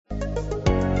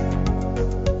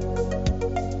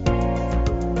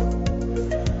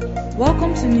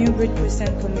Welcome to New Breed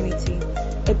Christian Community,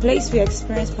 a place we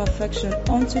experience perfection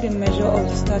unto the measure of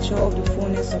the stature of the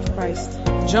fullness of Christ.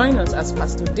 Join us as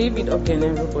Pastor David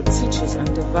Ogenerubo teaches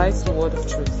and divides the word of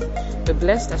truth. Be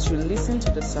blessed as you listen to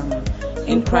the sermon.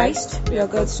 In Christ, we are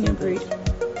God's new breed.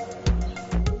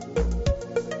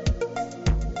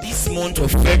 This month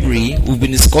of February, we've been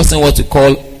discussing what we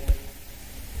call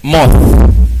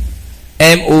MOTH,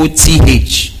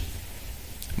 M-O-T-H,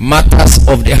 matters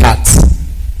of the heart.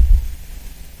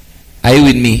 Are you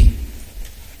with me?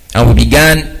 And we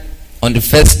began on the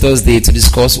first Thursday to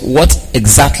discuss what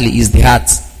exactly is the heart.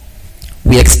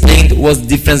 We explained what's the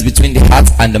difference between the heart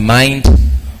and the mind,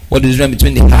 what is the difference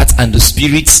between the heart and the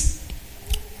spirit.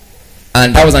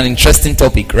 And that was an interesting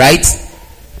topic, right?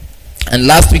 And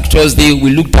last week, Thursday,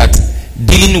 we looked at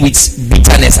dealing with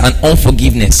bitterness and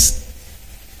unforgiveness.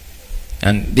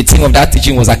 And the theme of that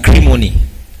teaching was acrimony.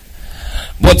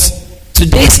 But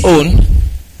today's own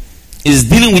is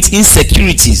dealing with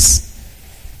insecurities.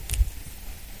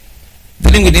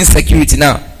 Dealing with insecurity.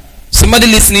 Now, somebody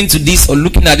listening to this or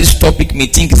looking at this topic may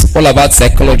think it's all about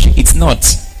psychology. It's not.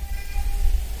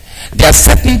 There are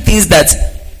certain things that,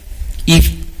 if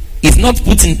it's not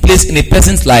put in place in a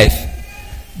person's life,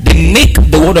 they make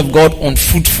the word of God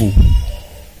unfruitful.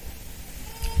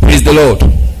 Praise the Lord.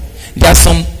 There are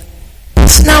some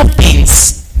personal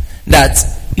things that,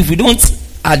 if we don't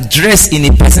address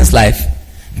in a person's life,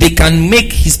 they can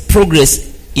make his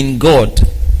progress in God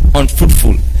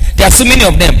unfruitful. There are so many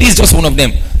of them. This is just one of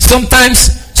them. Sometimes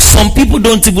some people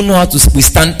don't even know how to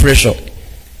withstand pressure.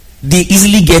 They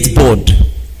easily get bored.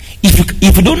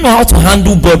 If you don't know how to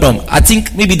handle boredom, I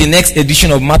think maybe the next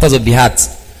edition of Matters of the Heart,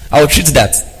 I will treat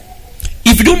that.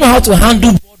 If you don't know how to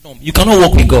handle boredom, you cannot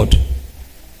walk with God.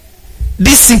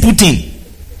 This simple thing.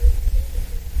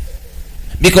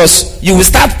 Because you will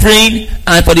start praying,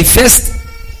 and for the first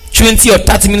 20 or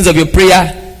 30 minutes of your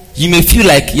prayer, you may feel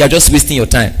like you are just wasting your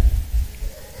time.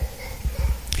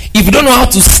 If you don't know how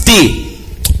to stay,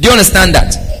 do you understand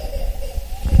that?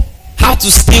 How to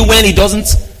stay when it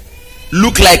doesn't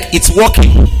look like it's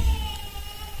working.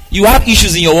 You have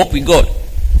issues in your walk with God.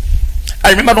 I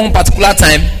remember one particular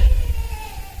time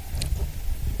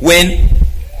when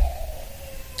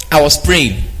I was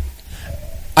praying.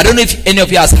 I don't know if any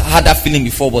of you has had that feeling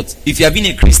before, but if you have been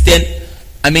a Christian,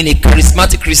 a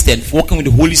charismatic Christian, walking with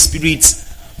the Holy Spirit,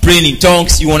 praying in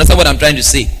tongues, you understand what I'm trying to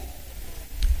say.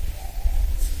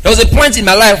 There was a point in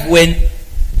my life when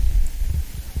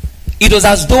it was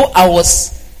as though I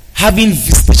was having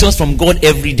visitations from God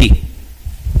every day.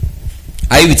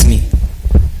 Are you with me?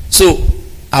 So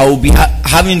I will be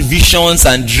having visions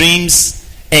and dreams,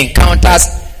 encounters,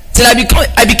 till I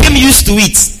became used to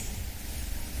it.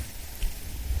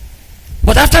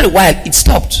 But after a while, it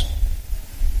stopped.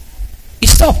 It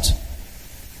stopped.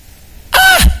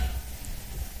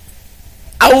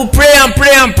 I will pray and pray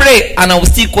and pray, and I will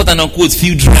still, quote and unquote,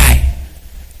 feel dry.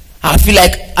 I feel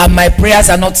like my prayers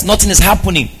are nothing is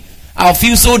happening. I'll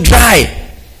feel so dry.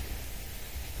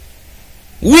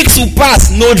 Weeks will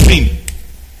pass, no dream,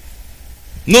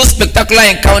 no spectacular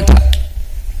encounter,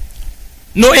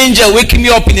 no angel waking me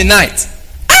up in the night.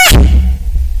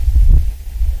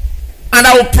 And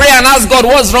I will pray and ask God,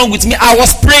 what's wrong with me? I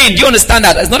was praying. Do you understand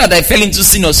that? It's not that I fell into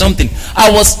sin or something.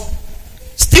 I was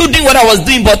still doing what I was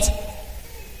doing,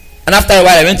 and after a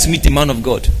while, I went to meet the man of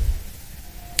God.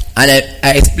 And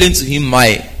I explained to him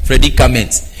my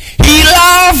predicament. He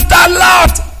laughed and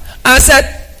laughed and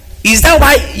said, is that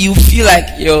why you feel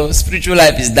like your spiritual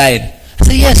life is dying? I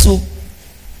said, yes, so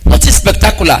nothing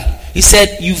spectacular. He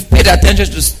said, you've paid attention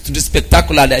to the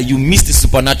spectacular that you missed the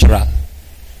supernatural.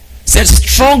 He said,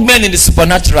 strong men in the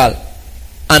supernatural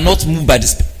are not moved by the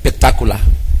spectacular.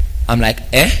 I'm like,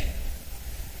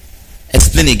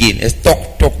 Explain again. Let's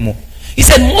talk more. He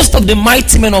said, most of the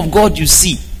mighty men of God you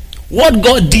see, what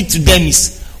God did to them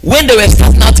is, when they were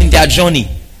starting out in their journey,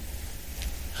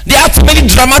 they had too many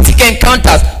dramatic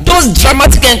encounters. Those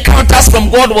dramatic encounters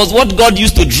from God was what God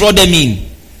used to draw them in.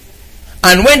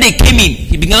 And when they came in,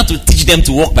 he began to teach them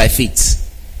to walk by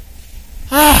faith.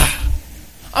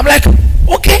 I'm like,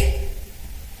 okay.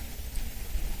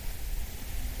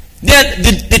 Then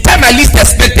the time I least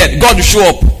expected, God will show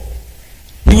up.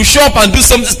 He will show up and do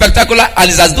something spectacular, and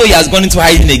it's as though he has gone into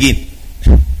hiding again.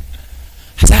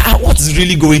 I said, what is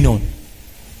really going on?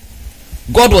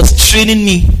 God was training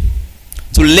me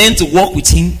to learn to walk with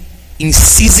him in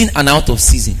season and out of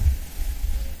season.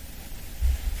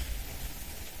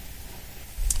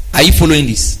 Are you following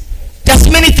this?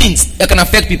 There's many things that can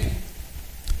affect people.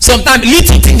 Sometimes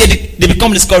little things they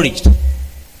become discouraged.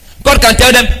 God can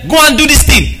tell them, go and do this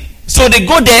thing. So they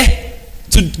go there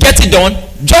to get it done.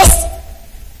 Just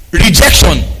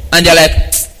rejection and they're like,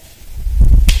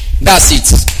 that's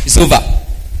it. It's over.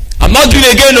 I'm not doing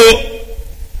it again, no.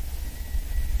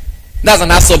 That's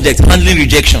another subject, handling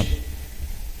rejection.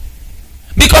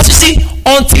 Because you see,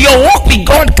 until your walk with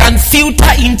God can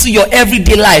filter into your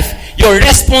everyday life, your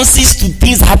responses to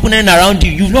things happening around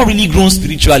you, you've not really grown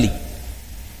spiritually.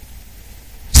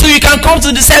 So you can come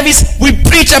to the service, we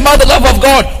preach about the love of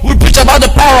God, we preach about the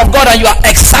power of God, and you are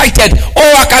excited.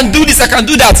 Oh, I can do this, I can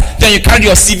do that. Then you carry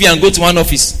your CV and go to one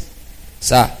office.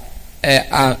 Sir,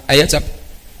 Gate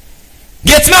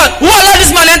man, who allowed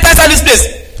this man enter inside this place?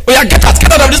 Oh yeah, get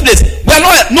out of this place. Well,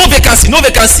 no vacancy.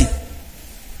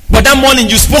 But that morning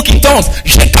you spoke in tongues.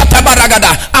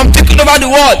 I'm taking over the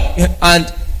world,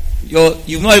 and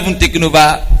you've not even taken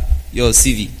over your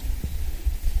CV.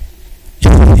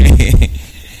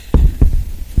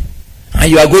 And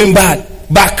you are going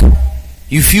back.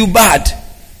 You feel bad.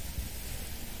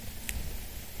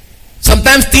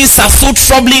 Sometimes things are so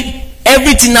troubling,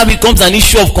 everything now becomes an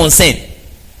issue of concern.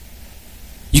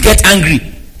 You get angry.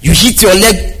 You hit your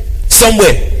leg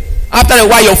somewhere. After a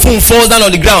while, your phone falls down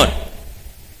on the ground.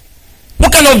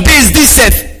 What kind of day is this,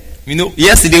 Seth?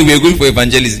 Yesterday we were going for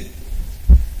evangelism.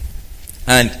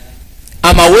 And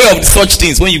I'm aware of such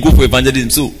things when you go for evangelism.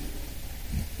 So,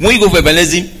 when you go for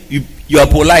evangelism, you are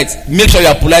polite. Make sure you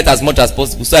are polite as much as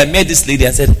possible. So I met this lady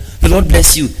and said, the Lord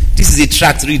bless you. This is a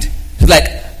tract, read. She's like,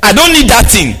 I don't need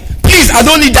that thing. Please, I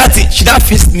don't need that thing. She now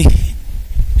faced me.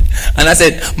 And I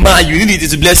said, man, you need it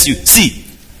to bless you. See,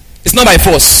 it's not by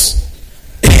force.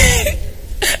 I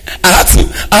had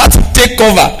to take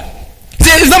cover.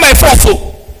 See, it's not my force.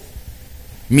 So.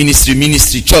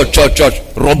 Ministry, church,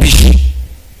 rubbish.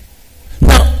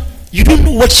 Now, you don't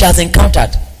know what she has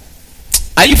encountered.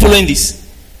 Are you following this?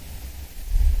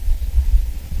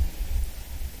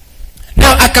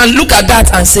 Now, I can look at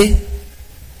that and say,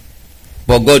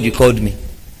 but God, you called me.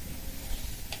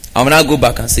 I'm going to go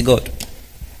back and say, God,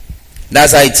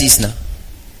 that's how it is now.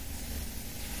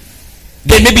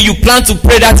 Then maybe you plan to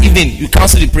pray that evening. You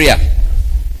cancel the prayer.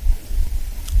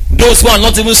 Those who are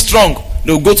not even strong,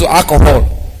 they'll go to alcohol.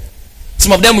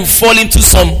 Some of them will fall into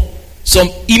some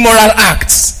immoral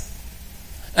acts.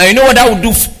 And you know what that will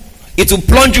do? It will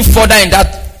plunge you further in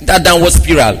that downward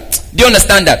spiral. Do you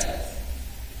understand that?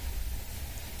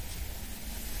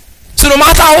 So no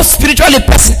matter how spiritual a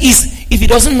person is, if he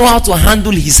doesn't know how to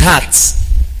handle his heart,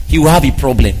 he will have a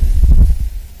problem.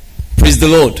 Praise the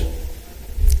Lord.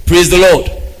 Praise the Lord.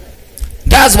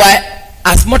 That's why,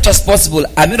 as much as possible,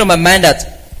 I made up my mind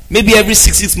that maybe every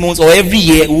 6 months or every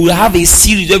year, we will have a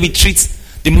series where we treat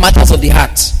the matters of the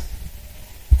heart.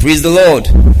 Praise the Lord.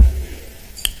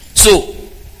 So,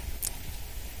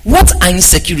 what are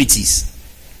insecurities?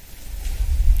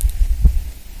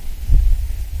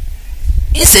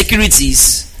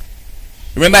 Insecurities,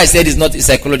 remember I said it's not a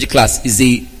psychology class, it's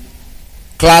a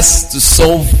class to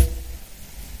solve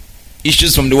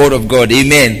issues from the Word of God.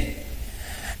 Amen.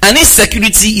 And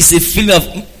insecurity is a feeling of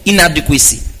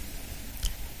inadequacy.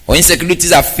 Or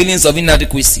insecurities are feelings of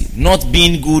inadequacy, not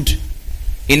being good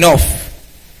enough,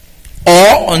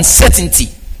 or uncertainty.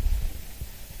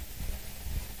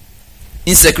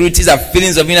 Insecurities are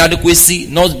feelings of inadequacy,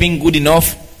 not being good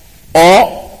enough,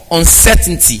 or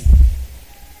uncertainty.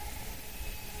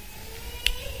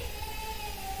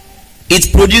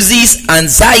 It produces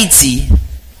anxiety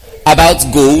about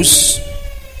goals,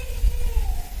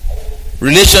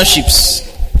 relationships,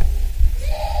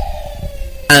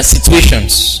 and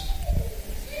situations.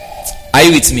 Are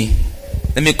you with me?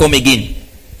 Let me come again.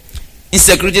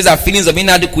 Insecurities are feelings of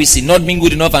inadequacy, not being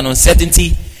good enough, and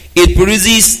uncertainty. It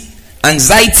produces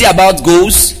anxiety about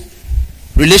goals,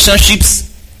 relationships,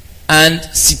 and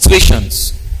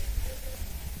situations.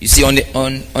 You see, on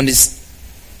this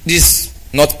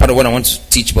not part of what I want to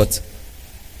teach, but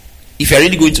if you're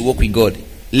really going to work with God,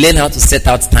 learn how to set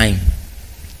out time.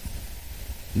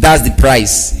 That's the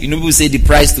price. You know, people say the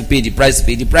price to pay. The price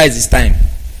is time.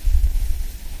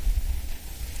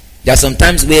 There are some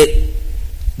times where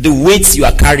the weights you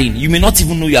are carrying, you may not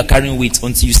even know you are carrying weights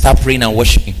until you start praying and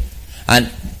worshiping.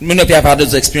 And many of you have had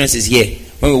those experiences here.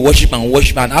 When we worship,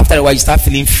 and after a while you start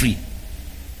feeling free.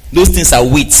 Those things are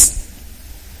weights.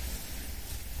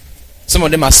 Some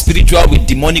of them are spiritual with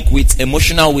demonic weights,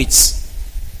 emotional weights.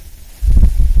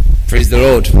 Praise the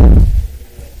Lord.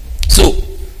 So,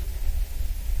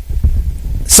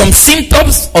 some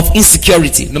symptoms of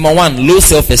insecurity. Number 1, low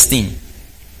self-esteem.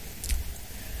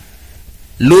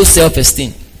 Low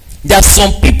self-esteem. There are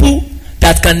some people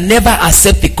that can never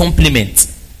accept a compliment.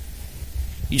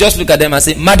 You just look at them and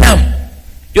say, Madam,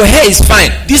 your hair is fine.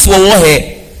 This was what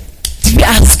hair? Did we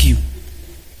ask you?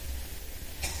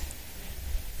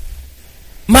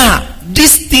 Ma,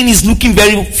 this thing everything is looking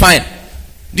very fine.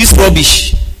 This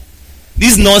rubbish,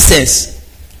 this nonsense.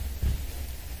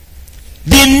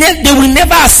 They will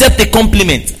never accept a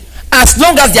compliment. As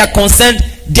long as they are concerned,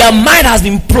 their mind has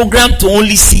been programmed to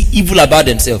only see evil about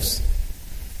themselves.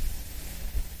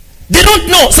 They don't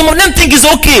know. Some of them think it's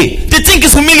okay. They think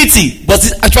it's humility, but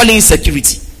it's actually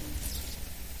insecurity.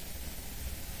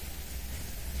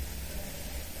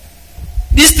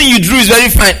 This thing you drew is very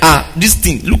fine. This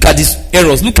thing, look at these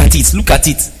errors. Look at it. Look at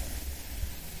it.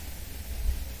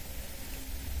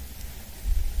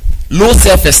 Low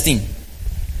self-esteem.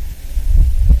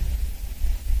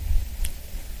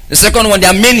 The second one, there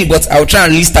are many, but I'll try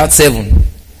and list out 7.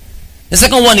 The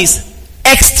second one is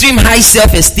extreme high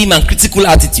self-esteem and critical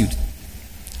attitude.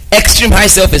 Extreme high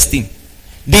self-esteem.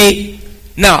 They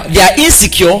are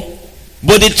insecure,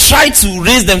 but they try to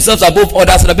raise themselves above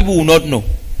others so that people will not know.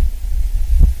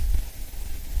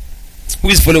 Who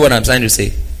is following what I'm trying to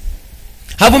say?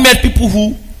 Have you met people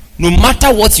who, no matter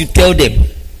what you tell them,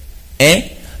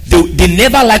 they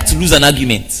never like to lose an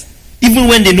argument, even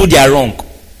when they know they are wrong?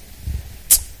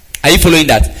 Are you following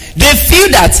that? They feel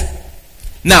that,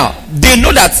 now, they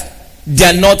know that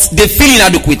they feel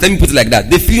inadequate. Let me put it like that.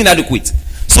 They feel inadequate.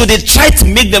 So they try to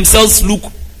make themselves look,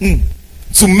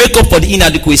 to make up for the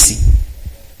inadequacy.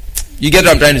 You get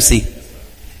what I'm trying to say?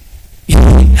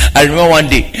 I remember one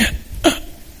day,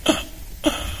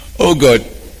 oh God,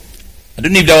 I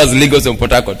don't know if that was Lagos or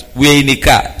Port Harcourt. We were in a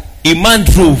car. A man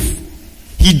drove.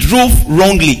 He drove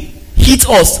wrongly, hit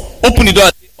us, opened the door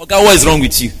and said, "Okay, what is wrong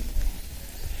with you?"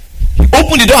 He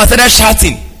opened the door and started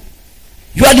shouting,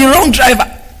 "You are the wrong driver."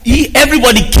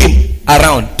 Everybody came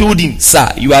around, told him,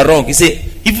 "Sir, you are wrong." He said,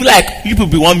 "If you like, you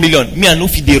could be 1 million. Me, I know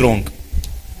if they wrong."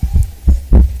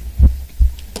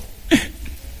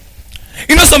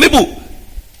 You know, some people,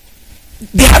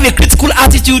 they have a critical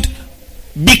attitude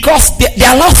because they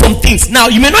allow some things. Now,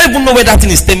 you may not even know where that thing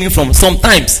is stemming from.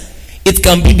 Sometimes it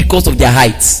can be because of their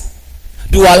height.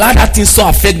 They will allow that thing so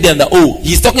affect them that,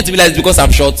 he's talking to me like this because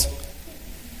I'm short,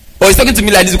 or he's talking to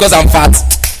me like this because I'm fat.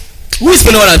 Who is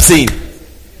following what I'm saying?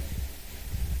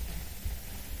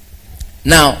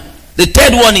 Now, the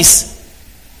third one is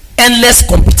endless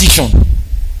competition.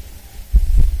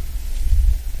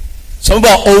 Some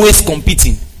people are always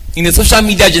competing in the social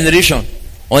media generation,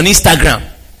 on Instagram.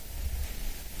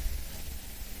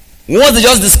 Once they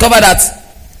just discover that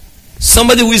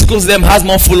somebody who is close to them has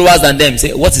more followers than them,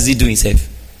 say, "What is he doing, self?"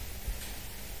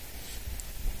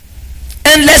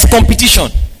 Endless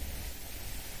competition.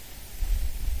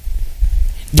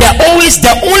 They're only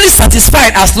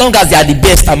satisfied as long as they are the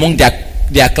best among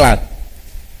their clan.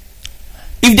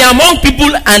 If they are among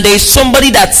people and there is somebody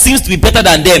that seems to be better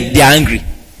than them, they are angry.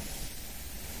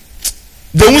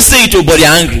 They won't say it, but they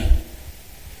are angry.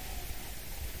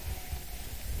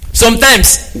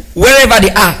 Sometimes, wherever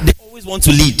they are, they always want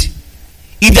to lead.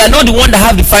 If they are not the one that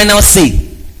have the final say,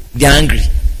 they are angry.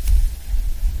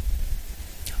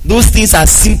 Those things are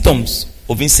symptoms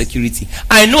of insecurity.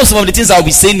 I know some of the things I'll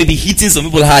be saying may be hitting some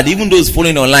people hard, even those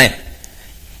following online.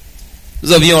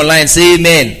 Those of you online, say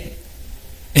amen.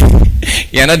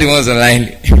 You are not the ones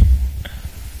online.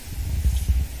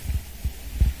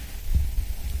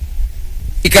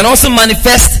 It can also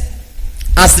manifest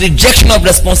as rejection of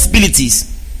responsibilities.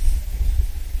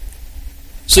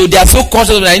 So they are so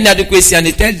conscious of their inadequacy, and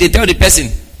they tell the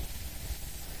person,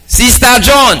 "Sister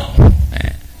John."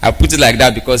 I put it like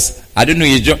that because I don't know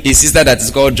a sister that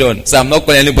is called John, so I'm not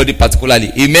calling anybody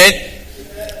particularly. Amen.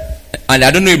 And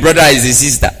I don't know a brother is a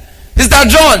sister. "Sister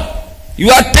John, you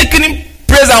are taking in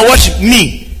praise and worship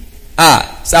me."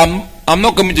 So I'm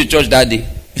not coming to church that day.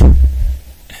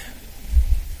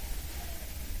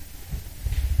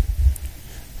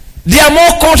 They are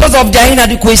more conscious of their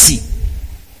inadequacy.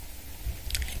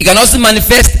 It can also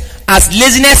manifest as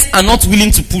laziness and not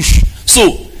willing to push.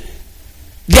 So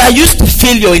they are used to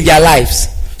failure in their lives.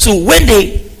 So when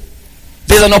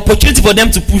there's an opportunity for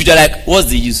them to push, they're like, "What's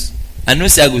the use? I know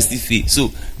say I go still fail.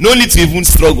 So no need to even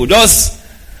struggle. Let's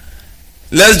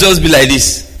just be like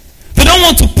this." They don't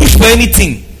want to push for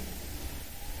anything.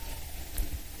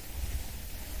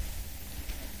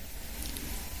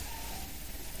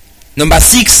 Number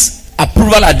 6,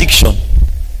 approval addiction.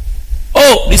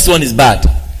 Oh, this one is bad.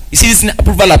 You see, this is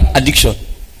approval addiction.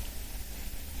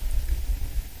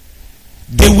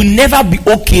 They will never be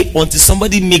okay until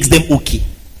somebody makes them okay.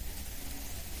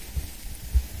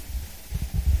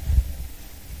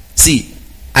 See,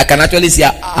 I can actually say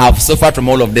I've suffered from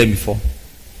all of them before.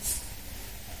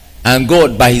 And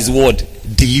God, by His word,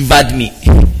 delivered me.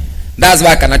 That's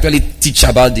why I can actually teach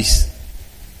about this.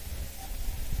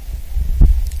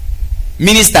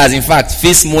 Ministers, in fact,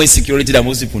 face more insecurity than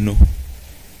most people know.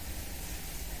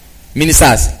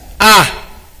 Ministers.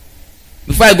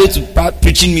 Before I go to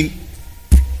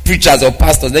preachers or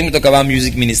pastors, let me talk about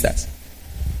music ministers.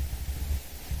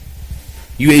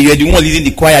 You are the one leading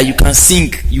the choir. You can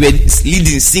sing. You are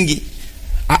leading, singing.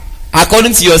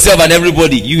 According to yourself and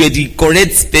everybody, you are the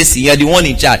correct person. You are the one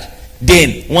in charge.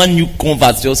 Then one new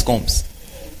convert just comes.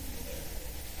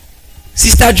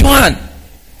 Sister Joanne,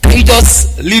 can you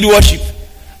just lead worship?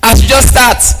 As you just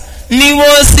start,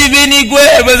 hey,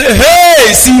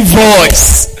 see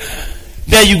voice.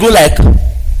 Then you go like,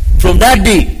 from that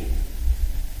day,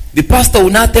 the pastor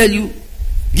will now tell you,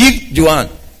 give Joanne.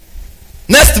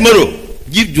 Next tomorrow,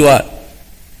 give Joanne.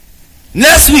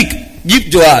 Next week, give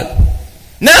Joanne.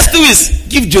 Next 2 weeks,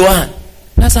 give Joanne.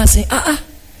 That's why I say, I'm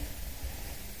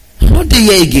not there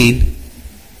here again.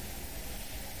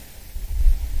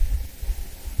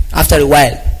 After a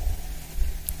while,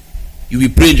 you will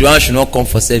pray Joanne should not come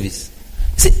for service.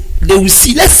 See, they will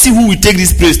see. Let's see who will take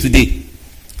this place today.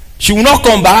 She will not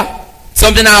come back.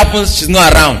 Something happens, she's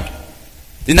not around.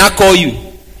 They now call you.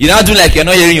 You now do like you're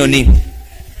not hearing your name.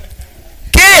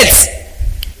 Kate!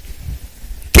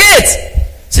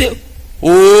 Say,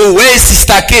 oh, where is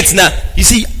Sister Kate now? You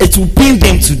see, it will pain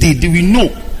them today. They will know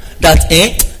that,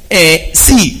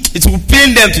 see, it will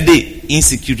pain them today.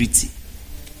 Insecurity.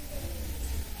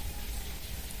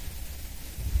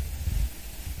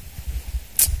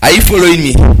 Are you following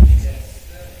me?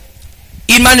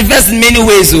 It manifests in many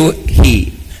ways.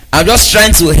 I'm just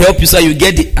trying to help you so you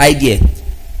get the idea.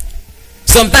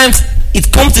 Sometimes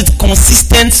it comes with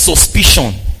consistent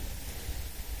suspicion.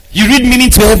 You read meaning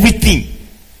to everything.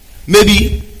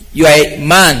 Maybe you are a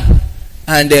man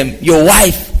and your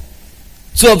wife,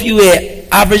 two of you were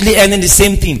averagely earning the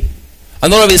same thing,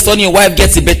 and all of a sudden your wife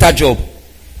gets a better job,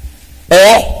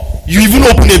 or you even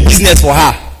open a business for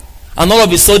her, and all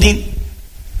of a sudden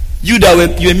you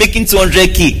were making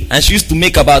 200k and she used to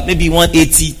make about maybe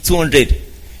 180, 200.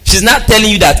 She's not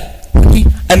telling you that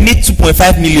I made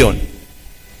 2.5 million.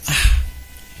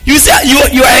 You say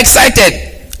you are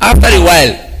excited. After a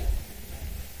while,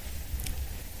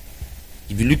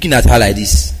 you'll be looking at her like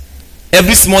this.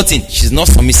 Every small thing, she's not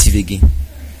submissive again.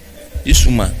 This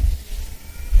woman,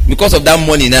 because of that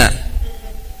money now.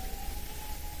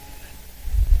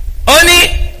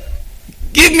 Honey,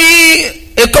 give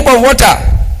me a cup of water.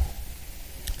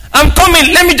 I'm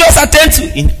coming. Let me just attend to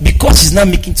it. Because she's now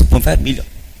making 2.5 million.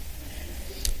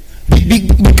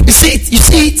 You see it? You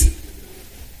see it?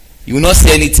 You will not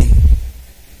say anything.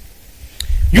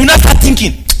 You will not start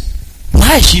thinking,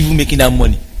 why is she even making that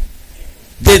money?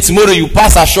 Then tomorrow you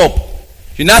pass her shop.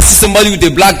 You now see somebody with a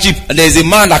black jeep, and there's a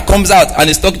man that comes out and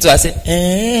is talking to her. I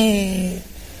say,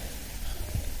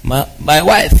 my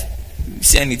wife. You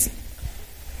see anything?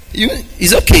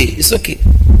 It's okay. It's okay.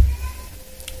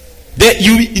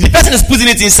 The person is putting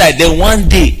it inside. Then one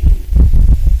day,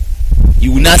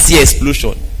 you will not see an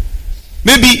explosion.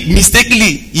 Maybe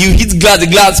mistakenly you hit glass, the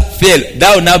glass fell.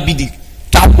 That will now be the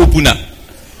tap opener.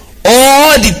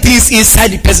 All the things inside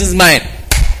the person's mind.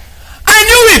 I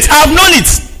knew it. I have known it.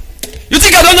 You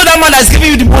think I don't know that man that's giving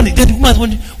you the money? Then the woman is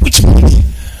wondering, which money?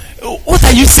 What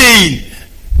are you saying?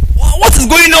 What is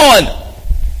going on?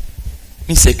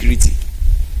 Insecurity.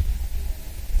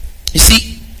 You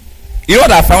see, you know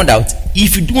what I found out?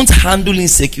 If you don't handle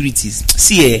insecurities,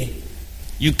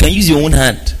 you can use your own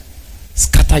hand,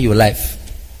 scatter your life.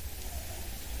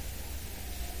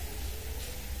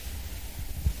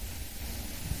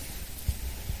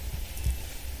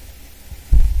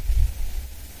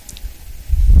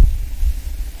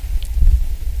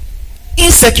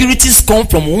 Insecurities come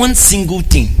from one single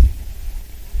thing.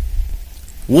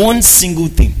 One single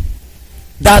thing.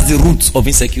 That's the root of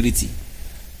insecurity.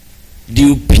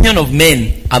 The opinion of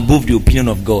men above the opinion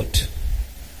of God.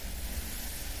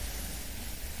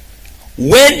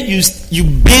 When you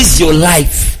base your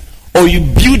life or you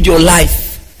build your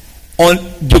life on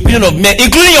the opinion of men,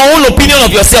 including your own opinion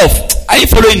of yourself, are you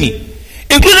following me?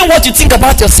 Including what you think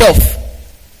about yourself,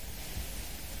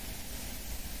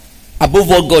 above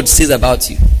what God says about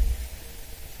you.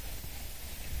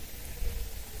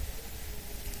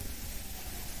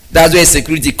 That's where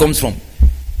insecurity comes from.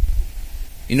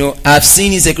 You know, I've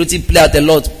seen insecurity play out a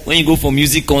lot when you go for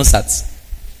music concerts.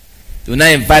 They will now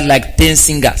invite like 10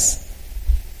 singers.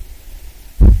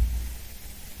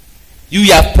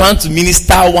 You have planned to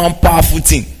minister one powerful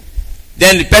thing.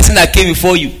 Then the person that came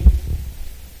before you,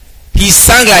 he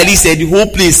sang like this and the whole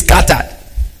place scattered.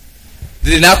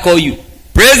 They now call you.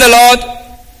 Praise the Lord.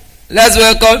 Let's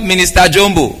welcome Minister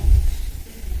Jumbo.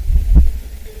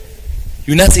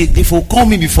 You now say, they will call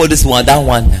me before this one, that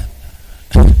one.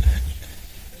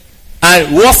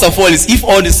 And worst of all is if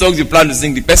all the songs you plan to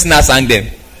sing, the person has sang them.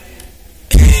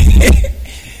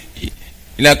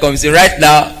 You know, come say, right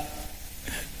now,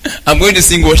 I'm going to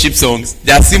sing worship songs.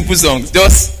 They are simple songs.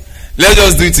 Let's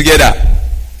just do it together.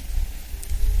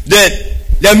 Then,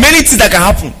 there are many things that can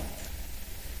happen.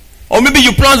 Or maybe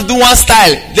you plan to do one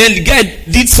style, then the guy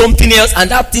did something else, and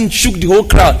that thing shook the whole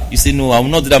crowd. You say, no, I will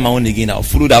not do that my own again. I'll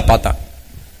follow that pattern.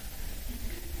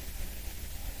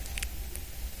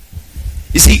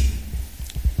 You see,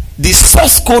 the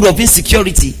source code of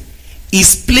insecurity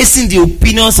is placing the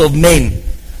opinions of men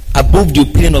above the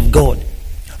opinion of God.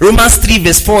 Romans 3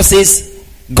 verse 4 says,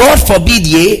 God forbid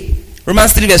ye,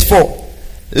 Romans 3 verse 4,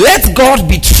 let God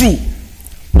be true,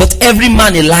 but every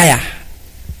man a liar.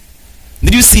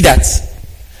 Did you see that?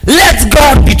 Let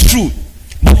God be true,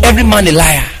 but every man a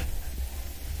liar.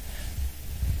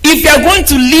 If you are going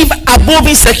to live above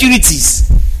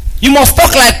insecurities, you must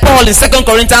talk like Paul in 2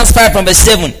 Corinthians 5 from verse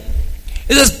 7.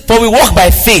 It says, for we walk by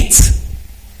faith,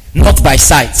 not by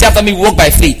sight. Say after me, walk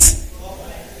by faith,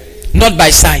 not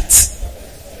by sight.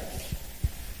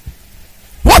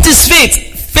 What is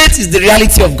faith? Faith is the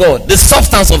reality of God, the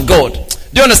substance of God.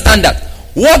 Do you understand that?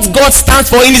 What God stands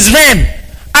for in his realm.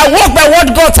 I walk by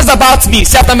what God says about me.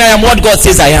 Say after me, I am what God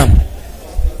says I am.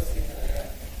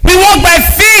 We walk by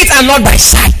faith and not by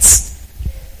sight.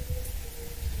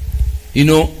 You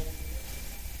know,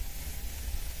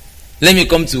 let me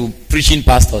come to preaching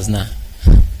pastors now.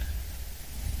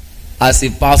 As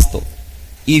a pastor,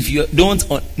 if you don't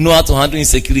know how to handle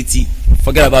insecurity,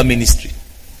 forget about ministry.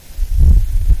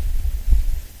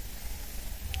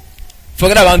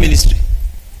 Forget about ministry.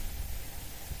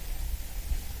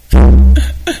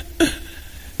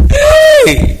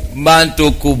 Hey, man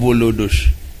to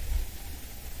kubolodosh.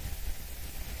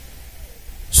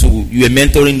 So you were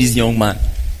mentoring this young man.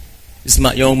 This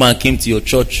young man came to your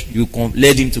church. You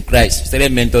led him to Christ. You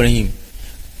started mentoring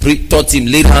him. Taught him,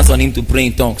 laid hands on him to pray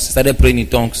in tongues. Started praying in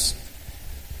tongues.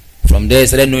 From there, he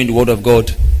started knowing the word of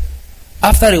God.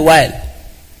 After a while,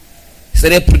 he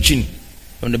started preaching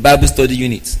from the Bible study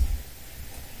unit.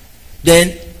 Then,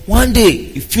 one day,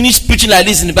 he finished preaching like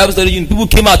this in the Bible study unit. People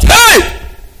came out. Hey!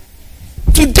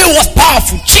 Today was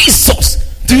powerful. Jesus!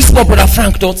 Do you see what Brother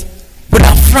Frank taught?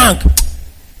 Brother Frank.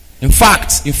 In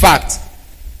fact.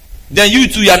 Then you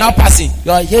two, you are now passing.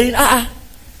 You are hearing,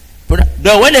 Brother.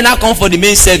 Then when they now come for the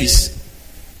main service,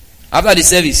 after the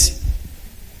service,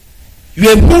 you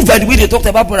are moved by the way they talked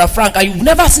about Brother Frank, and you've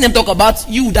never seen them talk about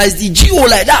you. That is the GO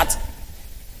like that.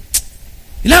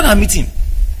 You now can meet him.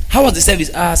 How was the service?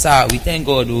 Sir, we thank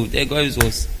God. Oh, thank God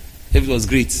it was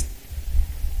great.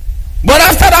 But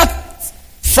after that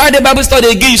Friday Bible study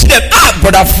again, you see them,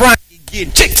 Brother Frank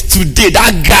again. Check today,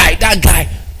 that guy.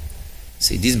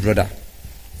 Say, this brother,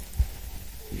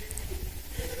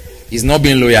 he's not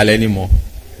being loyal anymore.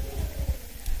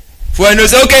 For when you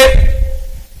say, okay,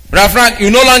 Brother Frank,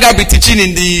 you no longer be teaching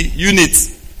in the unit.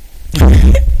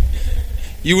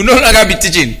 You will no longer be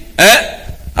teaching.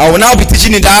 I will now be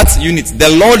teaching in that unit. The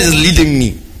Lord is leading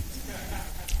me.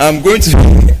 I'm going to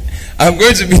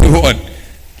be the one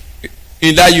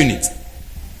in that unit.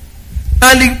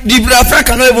 And the Brother Frank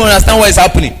cannot even understand what is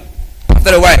happening.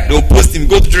 After a while, they will post him,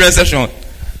 go to children's session.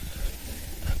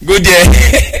 Go there.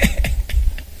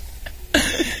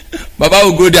 Baba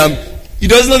will go there. He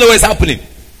doesn't know what is happening.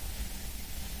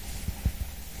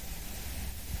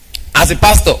 As a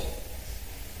pastor,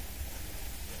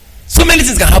 so many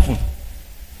things can happen.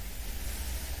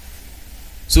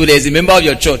 So there is a member of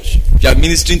your church, you are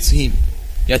ministering to him,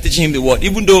 you are teaching him the word,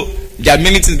 even though there are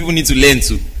many things people need to learn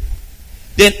to.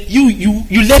 Then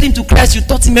you led him to Christ, you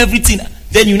taught him everything.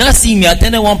 Then you now see him, he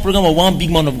attended one program of one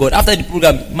big man of God. After the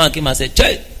program, man came and said,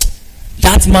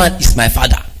 that man is my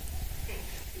father.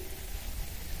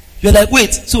 You're like,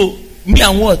 wait, so me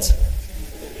and what?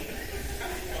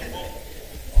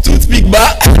 Toothpick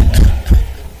bar?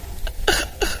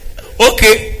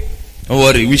 Okay. Don't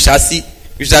worry, we shall see.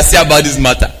 We shall see about this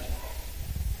matter.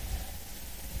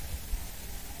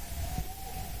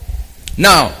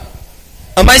 Now,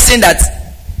 am I saying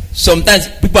that sometimes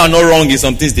people are not wrong in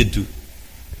some things they do?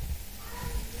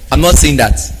 I'm not saying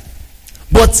that.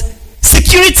 But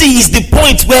security is the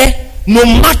point where no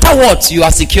matter what, you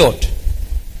are secured.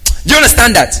 Do you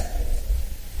understand that?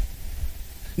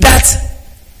 That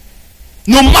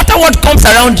no matter what comes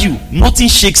around you, nothing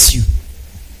shakes you.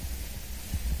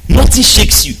 Nothing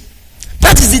shakes you.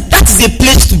 That is it. That is a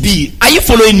place to be. Are you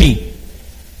following me?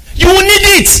 You will need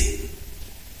it.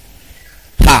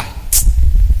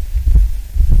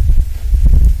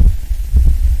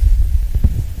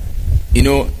 You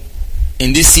know,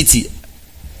 in this city,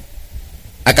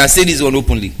 I can say this one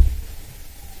openly.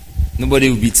 Nobody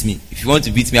will beat me. If you want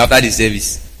to beat me after the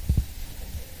service,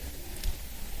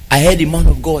 I heard a man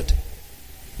of God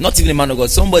Not even a man of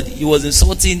God. Somebody, he was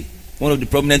insulting one of the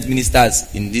prominent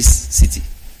ministers in this city.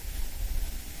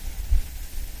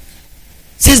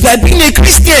 Says by being a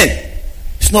Christian,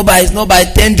 it's not by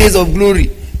 10 days of glory.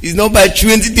 It's not by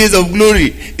 20 days of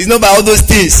glory. It's not by all those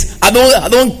things. I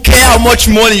don't care how much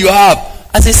money you have.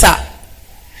 I say, sir,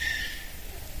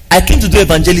 I came to do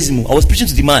evangelism. I was preaching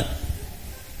to the man.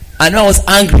 And I was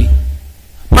angry.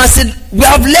 Man said, we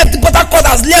have left, Port Harcourt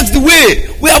has left the way.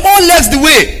 We have all left the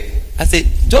way. I said,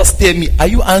 just tell me, are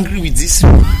you angry with this?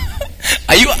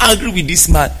 Are you angry with this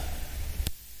man?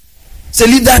 Say,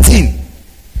 leave that in.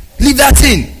 Leave that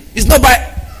in. It's not by...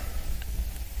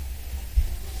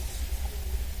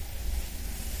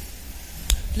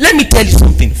 Let me tell you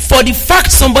something. For the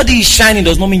fact somebody is shining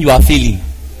does not mean you are failing.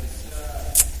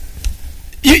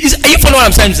 Are you following what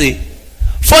I'm trying to say?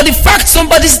 For the fact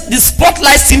the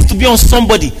spotlight seems to be on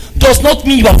somebody does not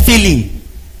mean you are failing.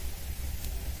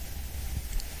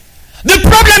 The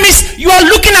problem is you are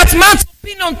looking at man's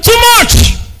opinion too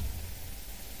much.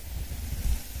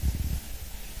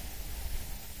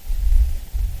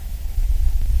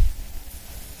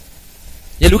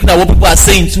 You're looking at what people are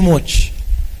saying too much.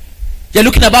 You're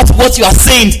looking about what you are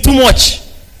saying too much.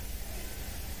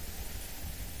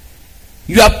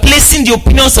 You are placing the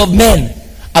opinions of men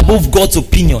above God's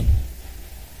opinion.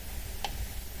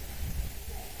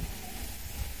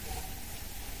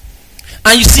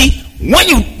 And you see, when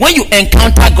you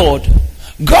encounter God,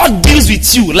 God deals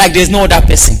with you like there's no other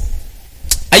person.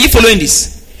 Are you following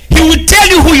this? He will tell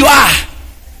you who you are.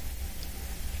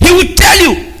 He will tell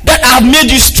you that I have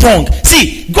made you strong.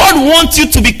 See, God wants you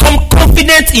to become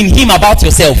confident in Him about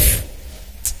yourself.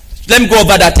 Let me go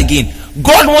over that again.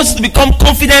 God wants you to become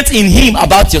confident in Him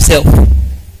about yourself.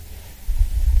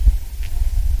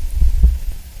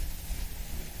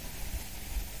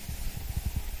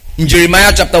 In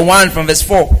Jeremiah chapter 1 from verse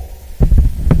 4.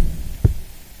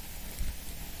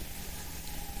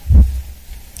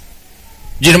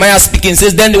 Jeremiah speaking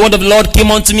says, then the word of the Lord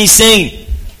came unto me, saying,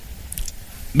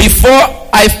 before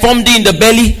I formed thee in the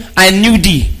belly, I knew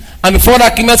thee. And before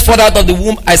thou camest forth out of the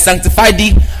womb, I sanctified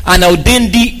thee and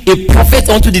ordained thee a prophet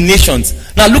unto the nations.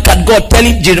 Now look at God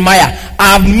telling Jeremiah,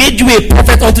 I have made you a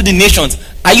prophet unto the nations.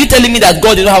 Are you telling me that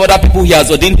God did not have other people He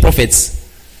has ordained prophets?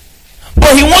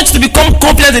 But He wants to become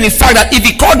confident in the fact that if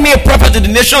He called me a prophet to the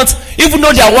nations, even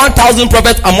though there are 1,000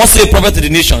 prophets, I'm also a prophet to the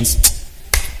nations.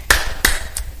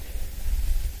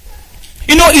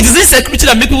 You know, it is insecurity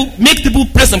that make people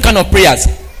pray some kind of prayers.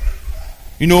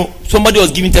 You know, somebody was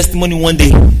giving testimony one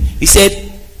day. He said,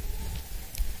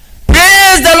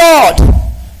 praise the Lord.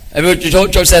 Every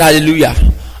church said hallelujah.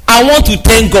 I want to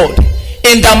thank God.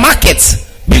 In the market,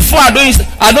 before I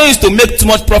don't used to make too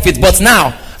much profit, but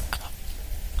now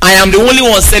I am the only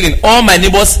one selling. All my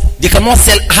neighbors, they cannot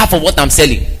sell half of what I'm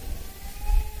selling.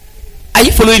 Are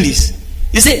you following this?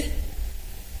 You see,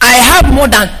 I have more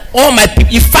than all my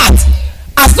people. In fact,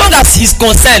 as long as he's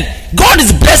concerned, God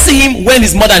is blessing him when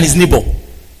he's more than his neighbor.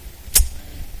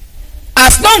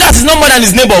 As long as he's not more than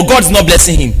his neighbor, God is not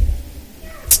blessing him.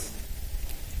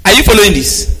 Are you following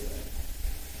this?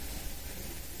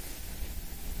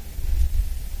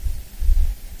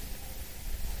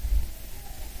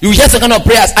 You hear some kind of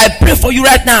prayers. I pray for you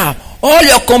right now. All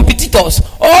your competitors,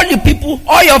 all the people,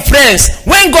 all your friends,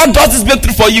 when God does this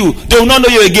breakthrough for you, they will not know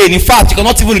you again. In fact, you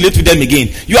cannot even relate to them again.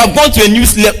 You have gone to a new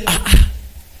level.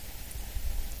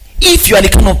 If you are the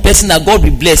kind of person that God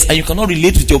will bless and you cannot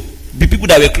relate with the people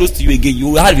that were close to you again, you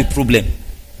will have a problem.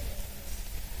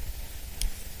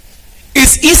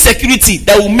 It's insecurity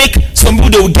that will make some people,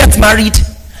 they will get married,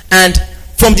 and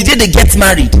from the day they get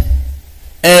married,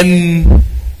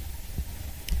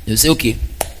 they'll say, okay,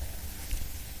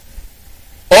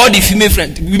 all the female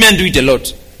friends, women do it a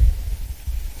lot.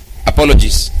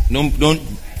 Apologies. Don't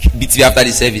beat me after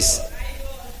the service.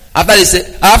 After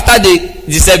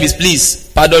the service, please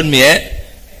pardon me.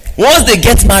 Once they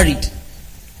get married,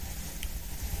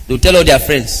 they'll tell all their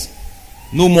friends,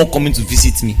 no more coming to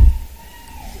visit me.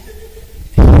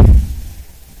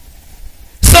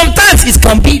 Sometimes it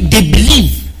can be they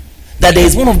believe that there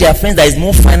is one of their friends that is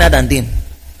more finer than them.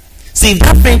 So if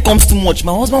that friend comes too much,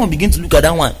 my husband will begin to look at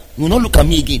that one. He will not look at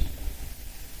me again.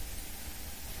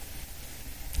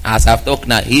 As I've talked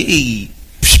now, hey.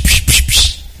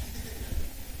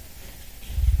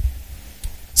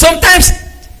 Sometimes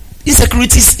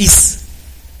insecurities is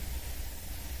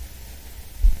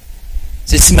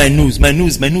say, see my nose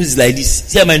is like this.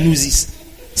 See how my nose is.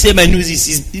 See how my nose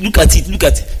is. Look at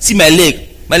it. See my leg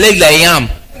like yam.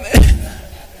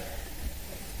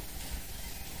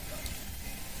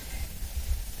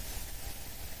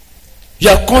 You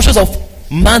are conscious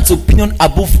of man's opinion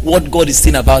above what God is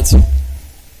saying about you.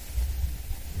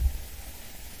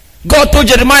 God told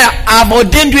Jeremiah, I have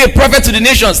ordained you a prophet to the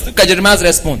nations. Look at Jeremiah's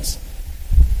response.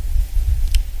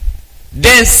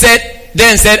 Then said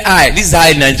I. This is how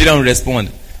a Nigerian will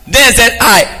respond. Then said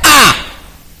I,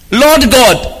 Lord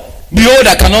God, behold,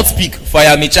 I cannot speak, for I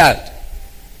am a child.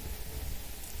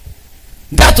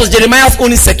 That was Jeremiah's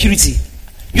own insecurity.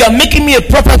 You are making me a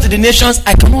prophet to the nations.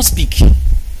 I cannot speak.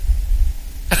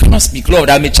 I cannot speak. Lord,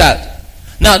 I am a child.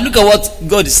 Now look at what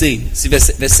God is saying. See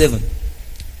verse 7.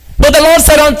 But the Lord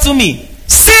said unto me,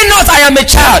 say not I am a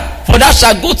child, for thou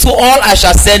shalt go to all I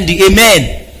shall send thee.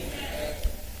 Amen.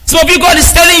 Some of you, God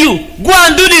is telling you, go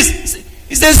and do this.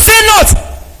 He says, say not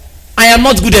I am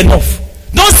not good enough.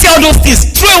 Don't say all those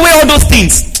things. Throw away all those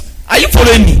things. Are you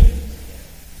following me?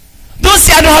 Don't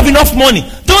say I don't have enough money.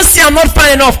 Don't say I'm not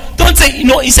fine enough. Don't say,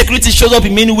 insecurity shows up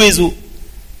in many ways.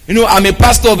 I'm a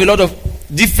pastor of a lot of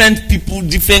different people,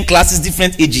 different classes,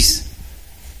 different ages.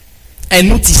 I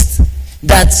noticed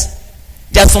that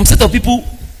there are some set of people,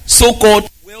 so-called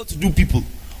well-to-do people.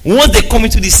 Once they come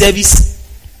into the service,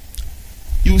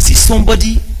 you will see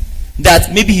somebody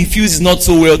that maybe he feels is not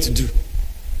so well-to-do.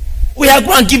 We are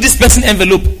going to give this person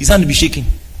envelope. His hand will be shaking.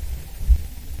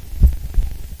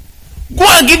 Go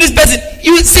and give this person.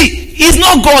 You will see, he's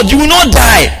not God. You will not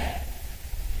die.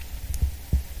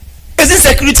 It's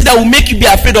insecurity that will make you be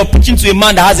afraid of preaching to a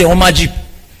man that has a Hummer Jeep.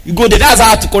 You go there. That's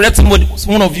how to correct somebody,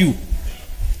 one of you.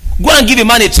 Go and give a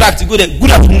man a tract. You go there.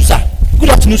 Good afternoon, sir. Good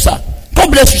afternoon, sir.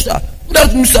 God bless you, sir. Good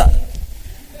afternoon, sir.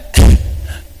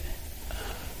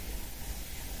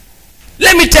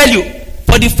 Let me tell you,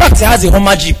 for the fact he has a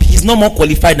Hummer Jeep, he's no more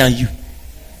qualified than you.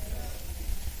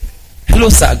 Hello,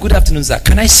 sir. Good afternoon, sir.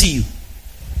 Can I see you?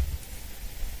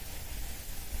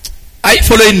 Are you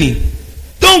following me?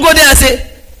 Don't go there and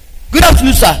say, good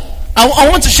afternoon, sir. I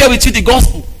want to share with you the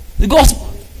gospel. The gospel.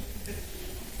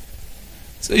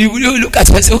 So you look at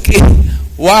it and say, okay,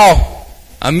 wow,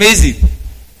 amazing.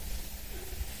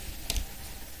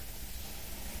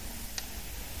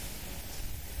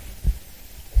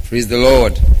 Praise the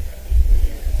Lord.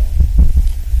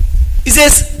 He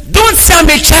says, don't say I'm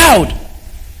a child,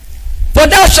 for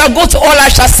thou shalt go to all I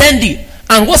shall send thee,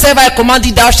 and whatsoever I command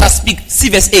thee thou shalt speak. See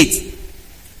verse 8.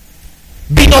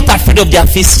 Be not afraid of their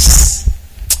faces.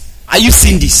 Are you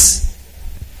seeing this?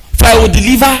 For I will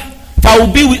deliver, for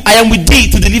I am with thee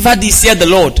to deliver thee, saith the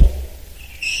Lord.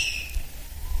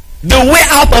 The way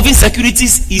out of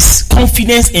insecurities is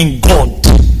confidence in God.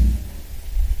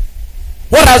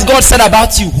 What has God said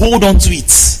about you? Hold on to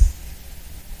it.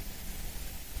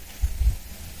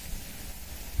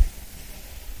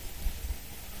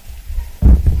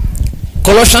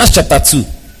 Colossians chapter 2.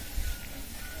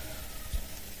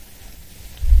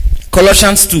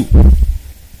 Colossians 2.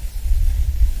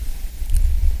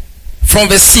 From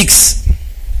verse 6.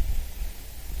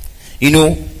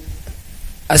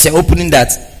 As you're opening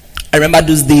that, I remember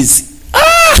those days.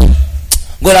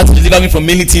 God had to deliver me from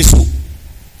many things.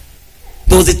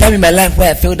 There was a time in my life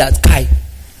where I felt that,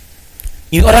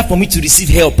 in order for me to receive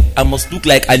help, I must look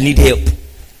like I need help.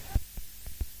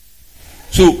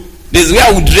 So, there's where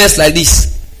I would dress like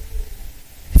this.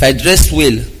 If I dress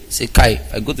well, say, if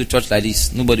I go to church like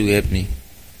this, nobody will help me.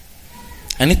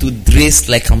 I need to dress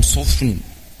like I'm suffering.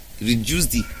 Reduce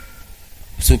the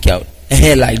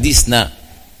hair like this now.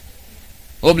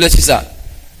 God bless you, sir.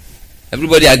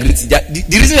 Everybody are greeting.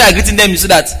 The reason we are greeting them is so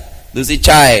that they'll say,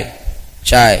 Chai,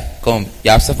 come.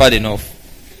 You have suffered enough.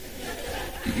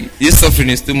 This suffering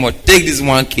is too much. Take this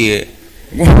 1K.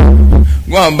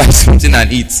 Go and buy something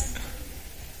and eat.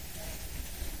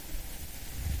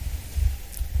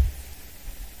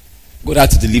 God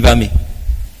had to deliver me.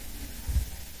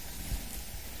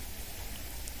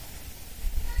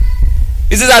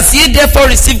 It says, as ye therefore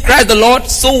receive Christ the Lord,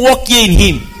 so walk ye in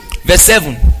him. Verse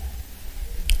 7.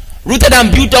 Rooted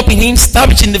and built up in him,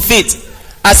 established in the faith,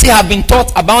 as ye have been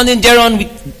taught, abounding therein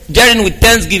with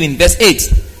thanksgiving. Verse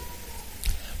 8.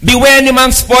 Beware any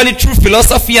man spoil it through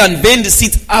philosophy and vain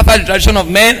deceit, after the tradition of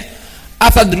men,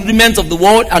 after the rudiments of the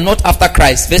world, and not after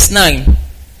Christ. Verse 9.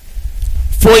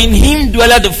 For in him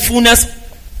dwelleth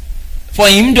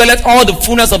all the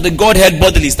fullness of the Godhead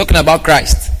bodily. He's talking about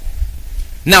Christ.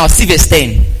 Now see verse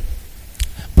 10.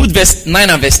 Put verse 9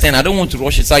 and verse 10. I don't want to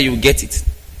rush it so you will get it.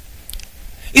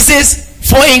 It says,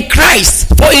 for in Christ,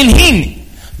 for in him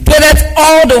dwelleth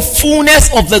all the fullness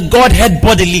of the Godhead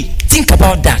bodily. Think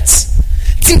about that.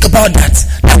 Think about that.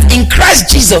 That in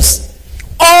Christ Jesus,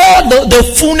 all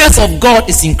the fullness of God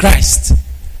is in Christ.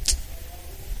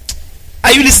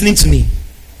 Are you listening to me?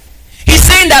 He's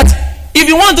saying that if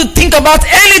you want to think about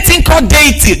anything called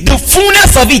deity, the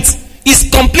fullness of it is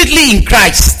completely in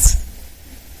Christ.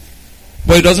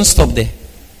 But it doesn't stop there.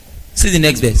 See the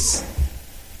next verse.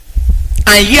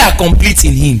 and ye are complete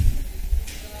in him.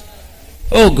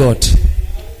 Oh God.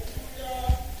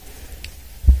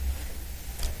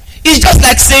 It's just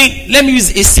like saying, let me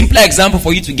use a simpler example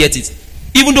for you to get it.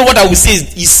 Even though what I will say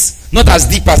is not as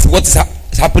deep as what is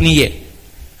happening here.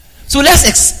 So let's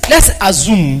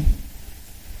assume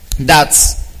that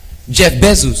Jeff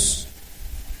Bezos,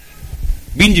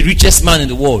 being the richest man in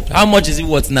the world, how much is he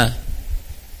worth now?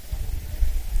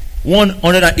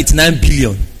 $189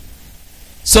 billion.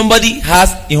 Somebody has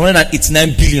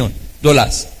 $189 billion,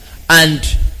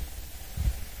 and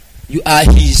you are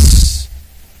his.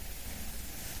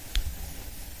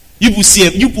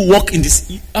 You will walk in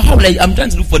this. I'm trying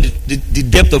to look for the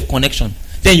depth of connection.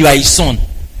 Then you are his son.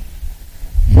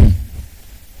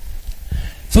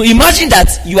 So imagine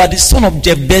that you are the son of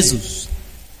Jeff Bezos.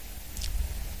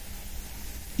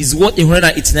 He's worth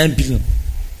 $189 billion.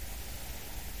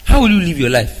 How will you live your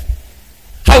life?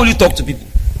 How will you talk to people?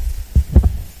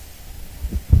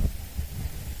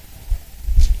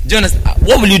 Do you understand?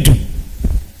 What will you do?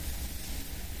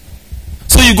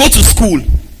 So you go to school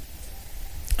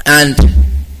and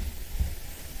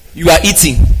you are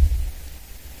eating,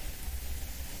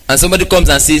 and somebody comes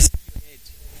and says,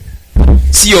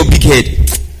 see your big head.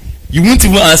 You won't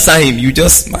even answer him. You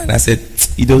just smile and said,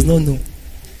 he does not know.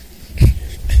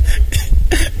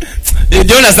 Do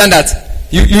you understand that?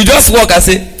 You just walk and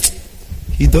say,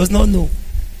 he does not know.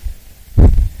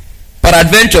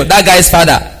 Peradventure, that guy's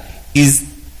father is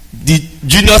the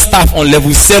junior staff on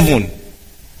level 7.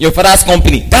 Your father's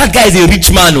company. That guy is a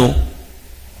rich man, oh.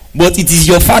 But it is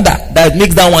your father that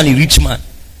makes that one a rich man.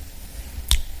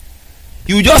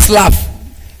 You just laugh.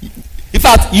 In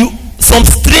fact, some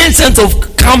strange sense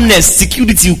of calmness,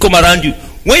 security will come around you.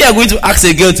 When you are going to ask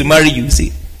a girl to marry you,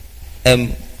 say,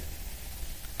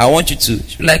 I want you to.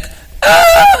 She'll be like,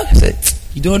 say,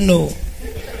 you don't know.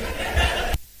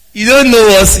 You don't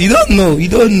know us. You don't know. You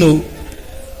don't know.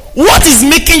 What is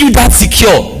making you that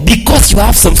secure? Because you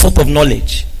have some sort of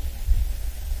knowledge.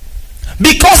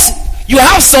 Because you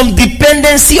have some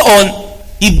dependency on,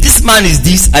 if this man is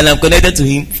this and I'm connected to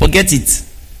him, forget it.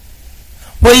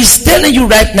 But he's telling you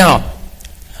right now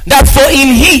that for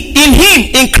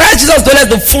in Christ Jesus dwelleth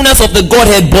the fullness of the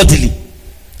Godhead bodily,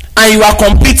 and you are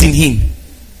complete in him.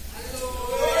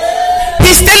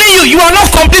 He's telling you, you are not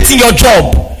complete in your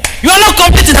job. You are not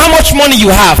complete in how much money you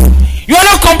have. You are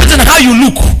not complete in how you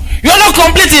look. You are not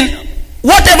complete in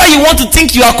whatever you want to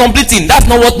think you are complete in. That's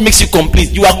not what makes you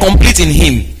complete. You are complete in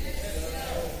him.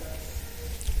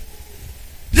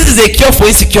 This is a cure for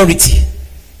insecurity.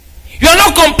 You are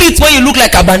not complete when you look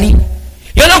like Abani.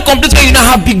 You are not complete when you don't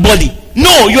have big body.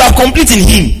 No, you are complete in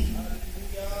him.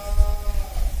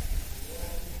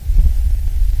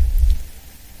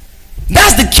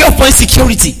 That's the cure for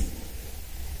insecurity.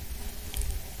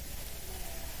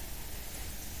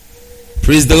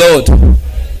 Praise the Lord.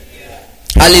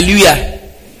 Hallelujah.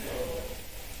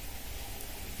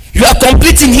 You are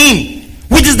complete in him,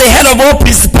 which is the head of all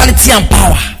principality and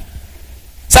power.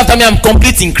 Sometimes I'm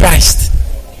complete in Christ.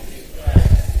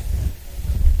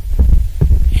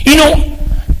 You know,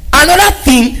 another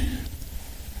thing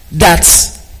that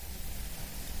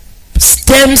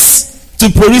stems to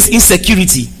produce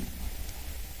insecurity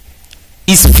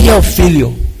is fear of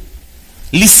failure.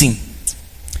 Listen,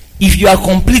 if you are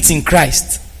complete in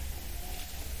Christ,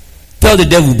 tell the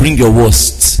devil, bring your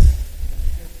worst.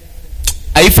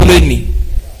 Are you following me?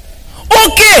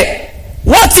 Okay,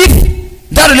 what if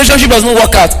that relationship does not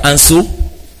work out? And so,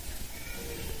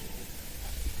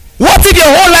 what if your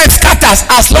whole life scatters?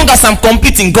 As long as I'm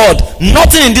complete in God,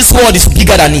 nothing in this world is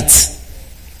bigger than it.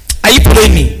 Are you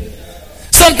following me?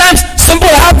 Sometimes some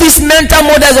people have these mental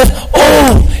models of,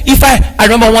 if I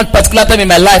remember one particular time in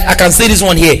my life, I can say this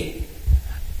one here.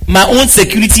 My own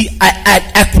security,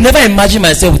 I could never imagine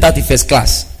myself without the first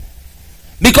class.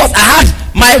 Because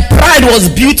my pride was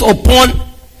built upon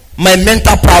my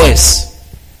mental prowess.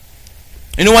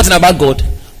 You know one thing about God?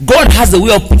 God has a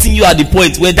way of putting you at the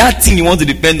point where that thing you want to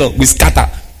depend on will scatter.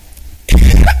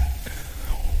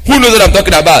 Who knows what I'm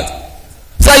talking about?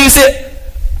 So you say,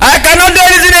 I cannot do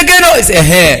anything again. No, you say,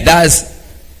 hey, that's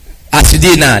as you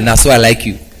did now. That's why I like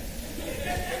you.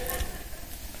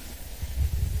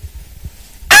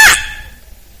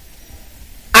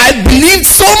 I believed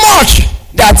so much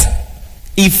that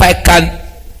if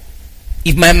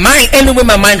my mind, anywhere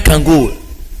my mind can go,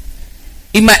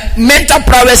 if my mental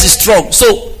prowess is strong.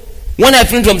 So when I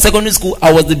finished from secondary school,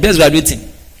 I was the best graduating.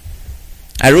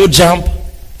 I wrote jump.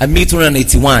 I made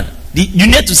 281. You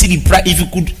need to see the pride. If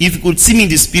you could see me in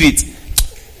the spirit,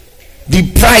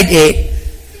 the pride there.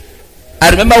 I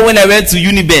remember when I went to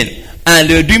Uniben and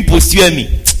they were doing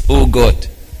post-UME. Oh God,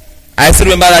 I still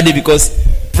remember that day because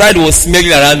pride was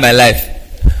smelling around my life.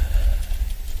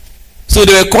 So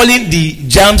they were calling the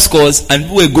jam scores and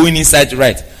people were going inside to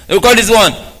write. They would call this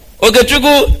one. Okay,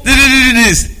 Chugu,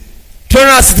 this.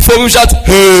 264 people shout,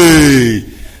 hey.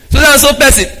 So that's so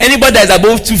person. Anybody that is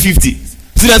above 250,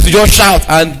 students will just shout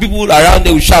and people around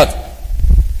they will shout.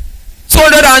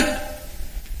 200 and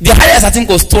the highest I think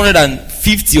was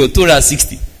 250 or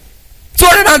 260.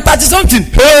 230 something,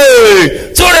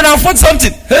 hey. 240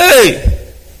 something, hey.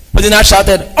 But then I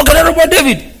shouted, okay, everybody,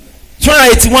 David.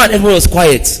 281, everyone was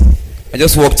quiet. I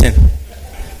just walked in.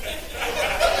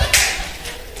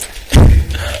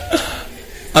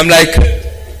 I'm like,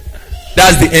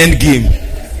 that's the end game.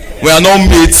 We are not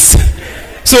mates.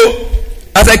 So,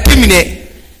 as I came in here,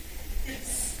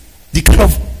 the kind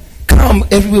of calm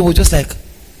everywhere was just like,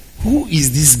 who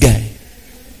is this guy?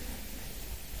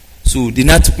 So, they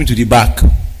now took me to the back.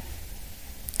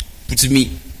 Told me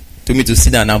to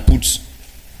sit down and put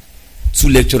 2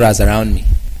 lecturers around me.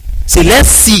 Say, let's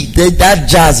see that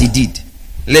jazz he did.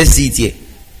 Let's see it here.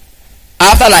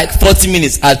 After like 30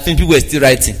 minutes, I think people were still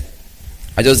writing.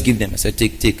 I just give them. I said,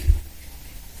 take.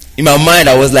 In my mind,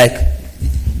 I was like,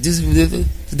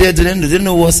 they don't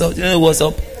know what's up. They don't know what's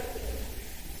up.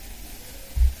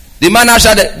 The man now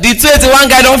shouted, the 281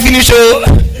 guy don't finish. Oh.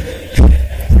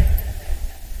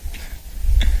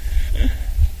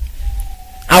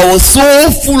 I was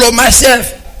so full of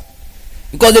myself.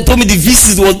 Because they told me the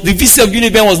VC of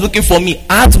Uniben was looking for me.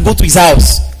 I had to go to his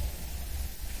house.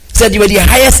 He said, you were the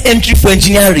highest entry for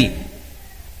engineering.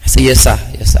 I said, yes sir.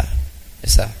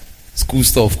 Cool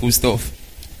stuff.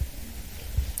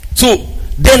 So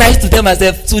then I used to tell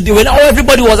myself, so when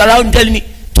everybody was around telling me,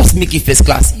 just make it first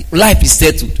class. Life is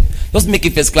settled. Just make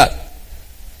it first class.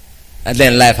 And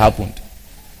then life happened.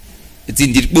 It's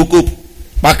in the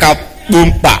back up,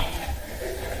 boom, pa.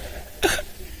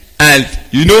 And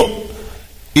you know,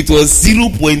 it was 0.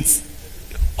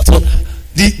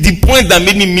 The point that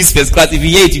made me miss first class, if you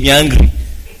hear it, you'll be angry.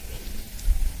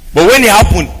 But when it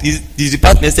happened, the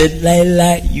department said,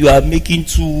 Laila, you are making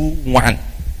 2-1.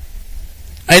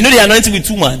 I know the anointing with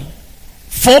 2-1.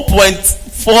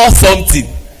 4.4 something.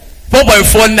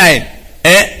 4.49.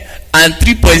 And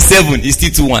 3.7 is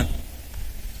still 2-1.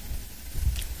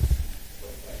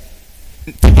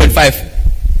 3.5.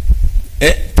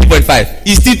 3.5.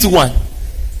 It's still 2-1.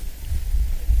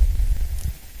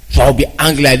 So I'll be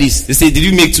angry like this. They say, did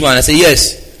you make 2-1? I say,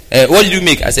 yes. What did you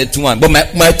make? I said 2-1. But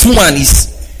my 2-1 is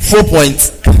 4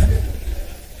 points.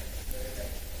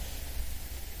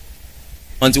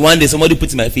 Until one day somebody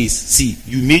put in my face, see,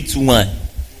 you made 2-1.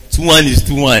 2-1 is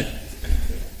 2-1.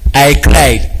 I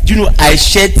cried. Do you know, I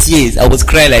shed tears. I was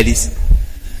crying like this.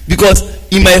 Because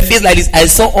in my face like this, I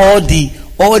saw all the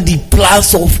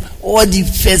plans of all the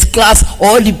first class,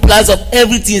 all the plans of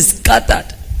everything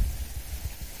scattered.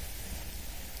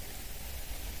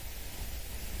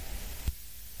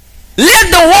 Let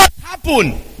the world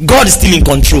happen. God is still in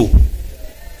control. Do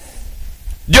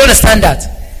you understand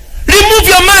that? Remove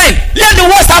your mind. Let the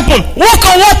worst happen. Walk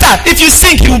on water. If you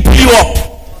sink, he will pull you up.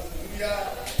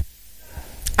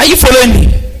 Are you following me?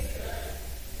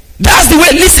 That's the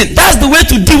way. Listen, that's the way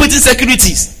to deal with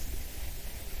insecurities.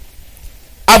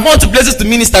 I've gone to places to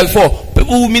minister before.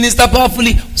 People who minister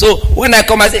powerfully. So when I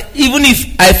come, I say, even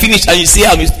if I finish and you say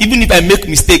even if I make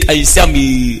mistake and you say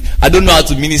I don't know how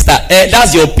to minister,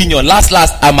 that's your opinion. Last,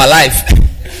 I'm alive.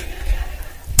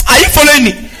 Are you following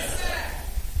me?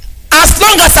 As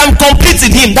long as I'm complete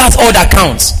in him, that's all that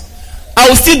counts. I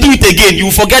will still do it again. You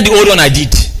will forget the old one I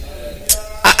did.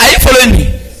 Are you following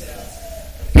me?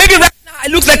 Maybe right now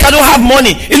it looks like I don't have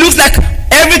money. It looks like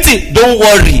everything. Don't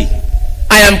worry.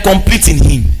 I am complete in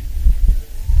him.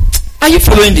 Are you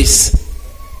following this?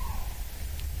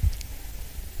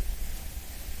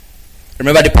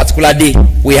 Remember the particular day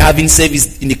we were having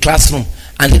service in the classroom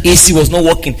and the AC was not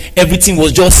working. Everything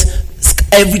was just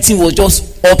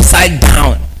upside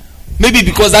down. Maybe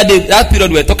because that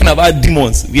period we were talking about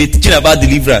demons, we were teaching about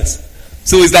deliverance.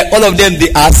 So it's like all of them,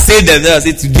 they are saying themselves,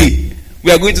 say today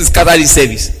we are going to scatter this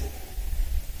service.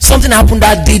 Something happened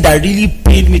that day that really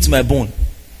pained me to my bone.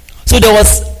 So there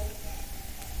was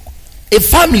a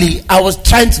family I was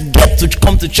trying to get to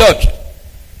come to church,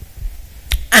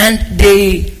 and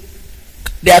they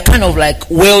are kind of like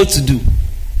well-to-do.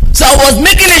 So I was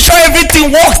making sure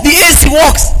everything works, the AC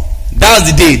works. That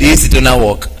was the day the AC did not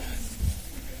work.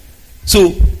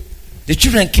 So the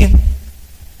children came,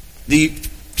 the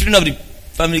children of the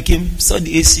family came, saw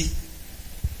the AC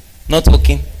not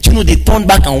working. Do you know, they turned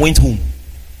back and went home.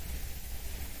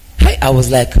 I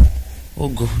was like, oh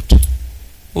God.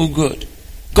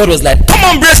 God was like, come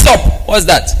on, brace up. What's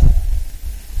that?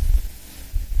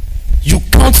 You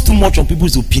count too much on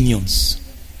people's opinions.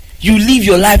 You live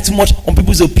your life too much on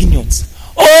people's opinions.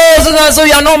 Oh, so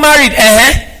you are not married.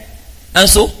 And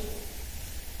so?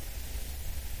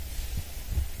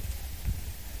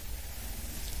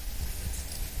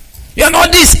 You are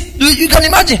not this. You can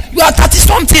imagine. You are 30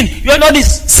 something. You are not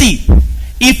this. See,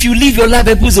 if you live your life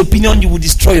by people's opinion, you will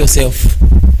destroy yourself.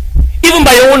 Even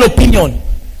by your own opinion.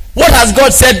 What has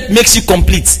God said makes you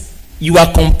complete? You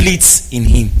are complete in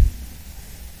Him.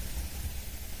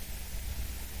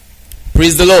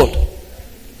 Praise the Lord.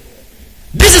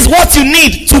 This is what you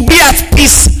need to be at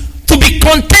peace, to be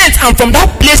content, and from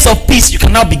that place of peace, you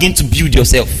can now begin to build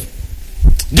yourself.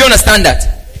 Do you understand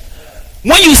that?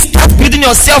 When you start building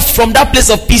yourself from that place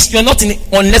of peace, you're not in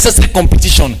unnecessary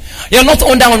competition. You're not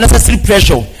under unnecessary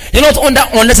pressure. You're not under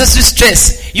unnecessary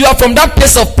stress. You are from that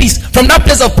place of peace. From that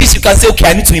place of peace, you can say, okay,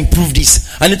 I need to improve this.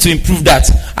 I need to improve that.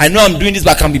 I know I'm doing this,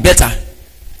 but I can be better.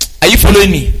 Are you following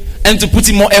me? I need to put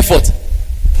in more effort.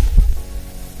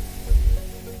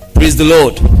 Praise the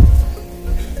Lord.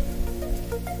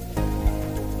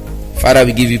 Father,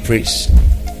 we give you praise.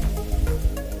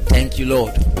 Thank you,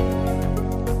 Lord.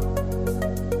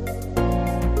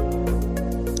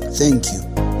 Thank you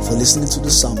for listening to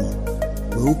the sermon.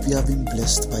 We hope you have been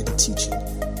blessed by the teaching.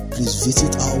 Please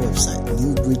visit our website,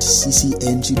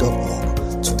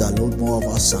 newbridgeccng.org, to download more of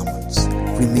our sermons.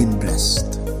 Remain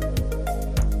blessed.